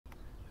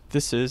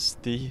This is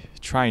the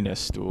Trinest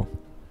stool.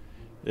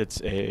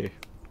 It's a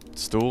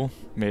stool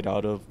made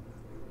out of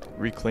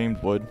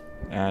reclaimed wood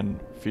and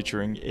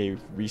featuring a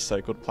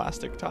recycled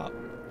plastic top.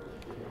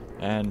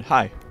 And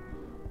hi,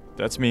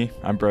 that's me.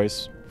 I'm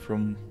Bryce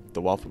from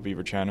the Waffle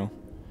Beaver channel.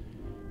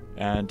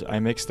 And I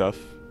make stuff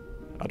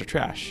out of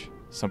trash.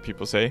 Some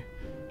people say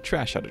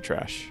trash out of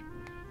trash.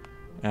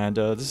 And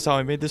this is how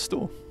I made this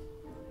stool.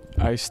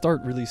 I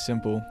start really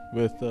simple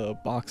with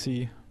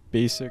boxy,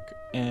 basic,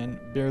 and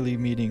barely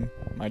meeting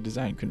my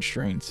design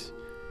constraints.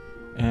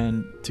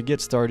 And to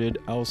get started,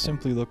 I'll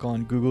simply look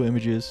on Google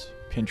Images,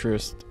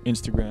 Pinterest,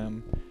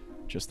 Instagram,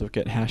 just look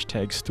at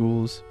hashtag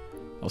stools.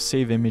 I'll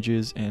save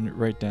images and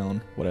write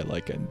down what I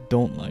like and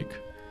don't like.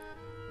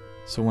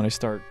 So when I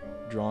start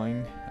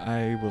drawing,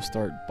 I will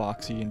start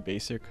boxy and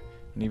basic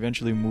and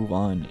eventually move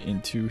on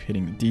into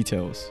hitting the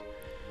details.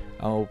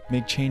 I'll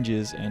make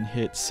changes and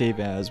hit save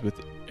as with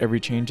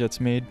every change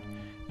that's made,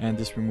 and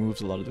this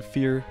removes a lot of the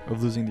fear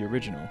of losing the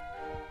original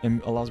and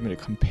allows me to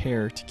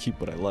compare to keep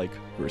what I like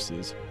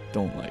versus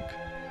don't like.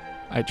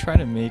 I try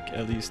to make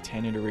at least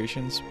 10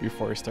 iterations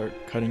before I start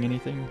cutting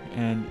anything,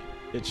 and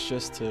it's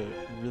just to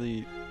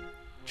really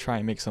try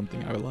and make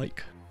something I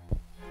like.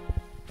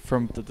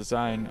 From the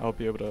design, I'll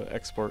be able to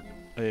export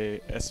a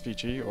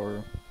SVG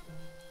or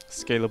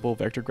scalable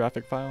vector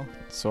graphic file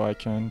so I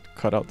can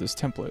cut out this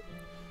template,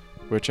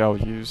 which I'll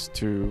use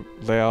to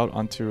lay out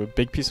onto a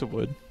big piece of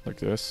wood like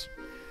this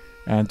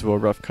and do a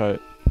rough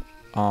cut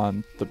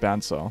on the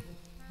bandsaw.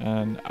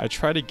 And I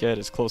try to get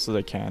as close as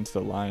I can to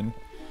the line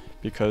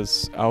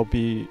because I'll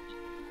be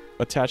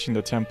attaching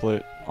the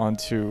template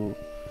onto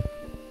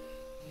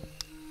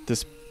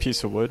this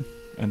piece of wood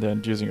and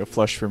then using a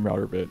flush trim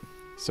router bit.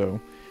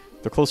 So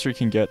the closer you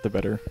can get, the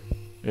better.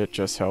 It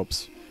just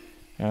helps.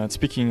 And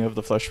speaking of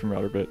the flush trim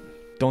router bit,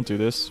 don't do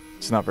this.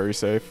 It's not very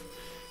safe,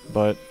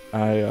 but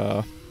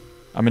I'm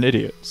an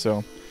idiot,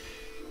 so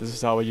this is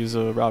how I use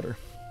a router.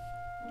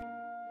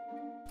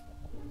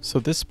 So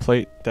this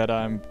plate that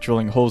I'm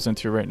drilling holes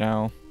into right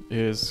now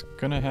is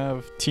gonna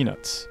have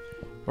T-nuts,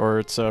 or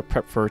it's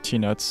prep for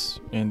T-nuts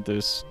in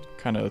this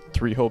kind of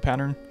 3-hole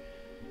pattern,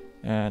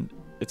 and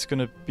it's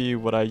gonna be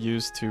what I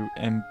use to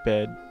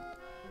embed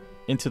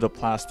into the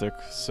plastic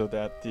so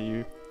that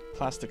the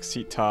plastic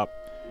seat top,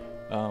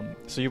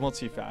 so you won't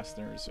see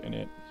fasteners in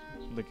it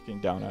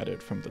looking down at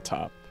it from the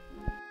top.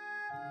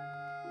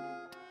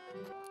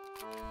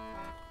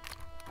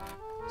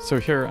 So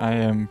here I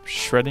am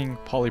shredding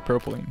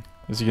polypropylene.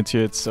 As you can see,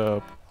 it's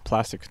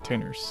plastic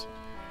containers.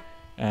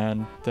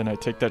 And then I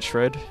take that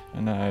shred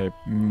and I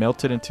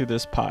melt it into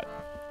this pot.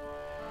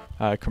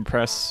 I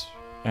compress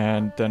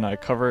and then I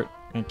cover it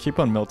and keep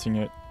on melting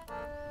it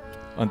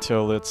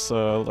until it's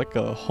like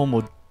a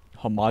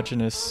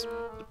homogeneous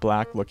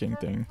black looking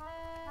thing.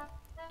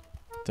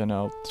 Then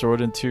I'll throw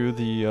it into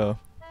the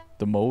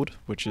mold,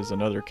 which is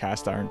another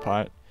cast iron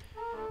pot,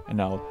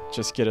 and I'll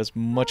just get as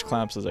much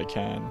clamps as I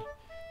can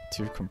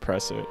to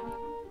compress it.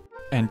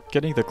 And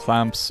getting the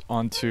clamps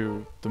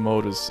onto the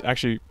mold is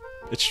actually,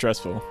 it's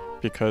stressful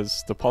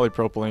because the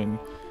polypropylene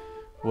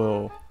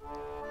will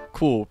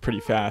cool pretty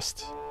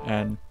fast,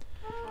 and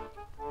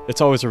it's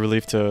always a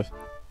relief to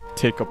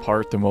take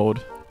apart the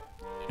mold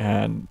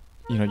and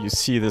you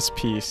see this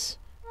piece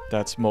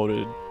that's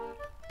molded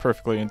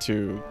perfectly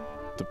into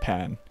the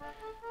pan,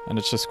 and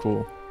it's just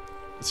cool.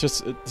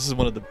 This is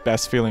one of the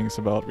best feelings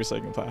about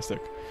recycling plastic.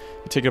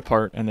 You take it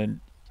apart and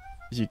then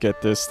you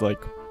get this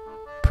like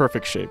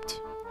perfect shaped.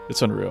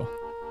 It's unreal.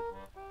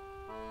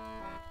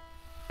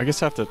 I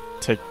guess I have to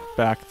take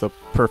back the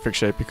perfect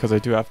shape because I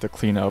do have to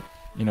clean up,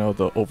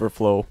 the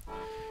overflow,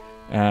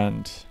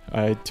 and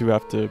I do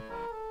have to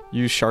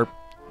use sharp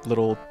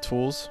little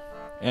tools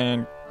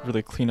and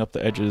really clean up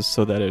the edges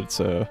so that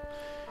it's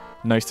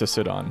nice to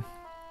sit on.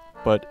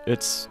 But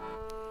it's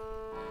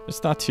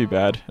not too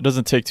bad. It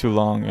doesn't take too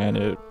long, and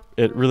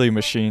it really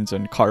machines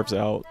and carves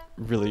out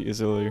really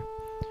easily.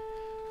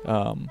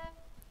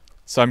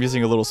 So I'm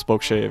using a little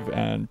spoke shave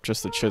and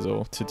just a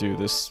chisel to do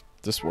this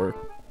work.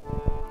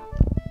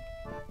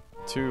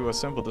 To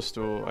assemble the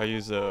stool, I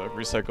use a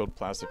recycled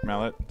plastic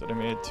mallet that I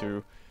made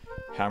to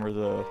hammer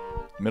the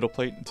middle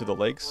plate into the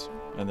legs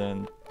and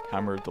then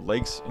hammer the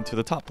legs into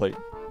the top plate.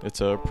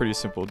 It's a pretty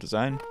simple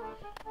design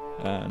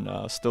and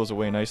stows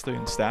away nicely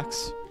and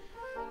stacks.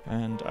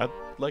 And I'd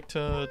like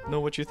to know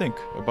what you think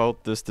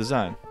about this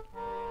design.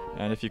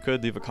 And if you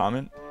could, leave a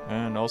comment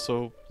and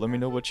also let me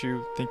know what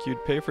you think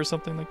you'd pay for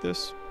something like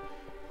this.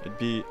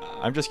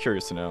 I'm just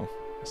curious to know.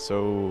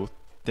 So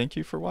thank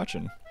you for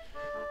watching.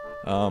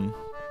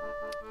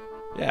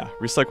 Yeah,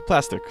 recycle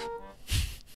plastic.